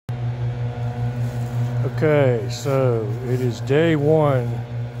Okay, so it is day one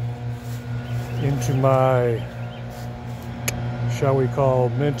into my, shall we call,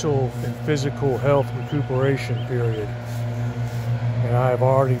 mental and physical health recuperation period. And I have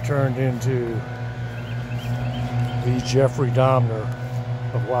already turned into the Jeffrey Dahmer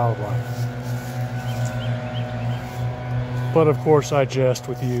of wildlife. But of course I jest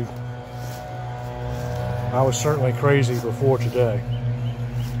with you. I was certainly crazy before today.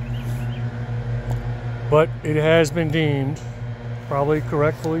 But it has been deemed, probably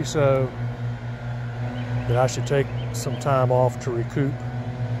correctly so, that I should take some time off to recoup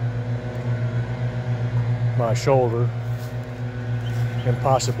my shoulder and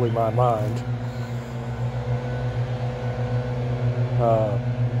possibly my mind.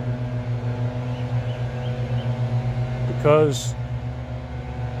 Because,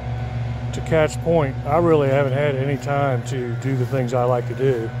 to Kat's point, I really haven't had any time to do the things I like to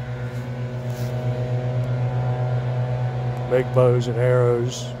do. Make bows and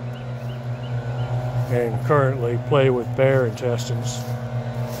arrows, and currently play with bear intestines.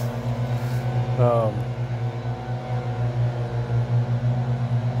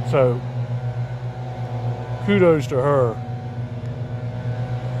 So kudos to her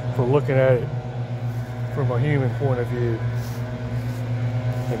for looking at it from a human point of view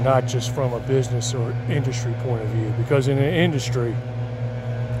and not just from a business or industry point of view, because in an industry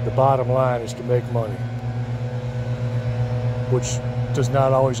the bottom line is to make money, which does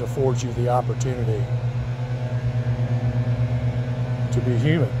not always afford you the opportunity to be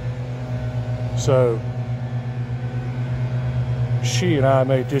human. So she and I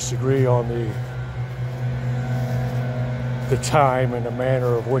may disagree on the time and the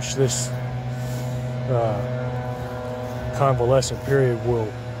manner of which this convalescent period will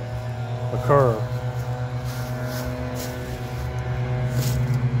occur,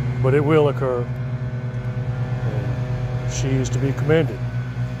 but it will occur. She is to be commended.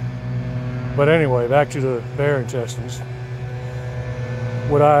 But anyway, back to the bear intestines.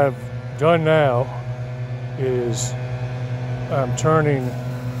 What I've done now is I'm turning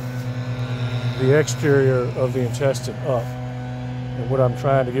the exterior of the intestine up. And what I'm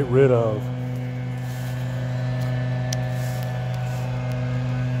trying to get rid of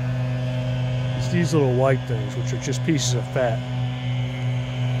is these little white things, which are just pieces of fat.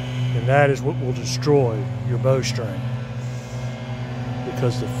 And that is what will destroy your bowstring,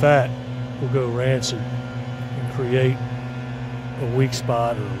 because the fat will go rancid and create a weak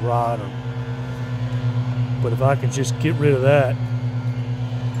spot or a rot. But if I can just get rid of that,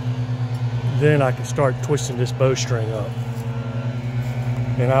 then I can start twisting this bowstring up.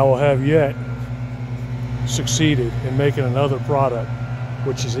 And I will have yet succeeded in making another product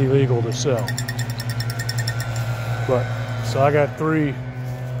which is illegal to sell. But so I got three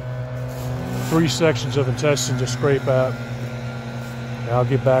sections of intestine to scrape out. I'll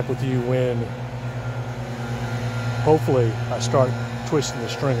get back with you when, hopefully, I start twisting the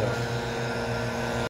string up.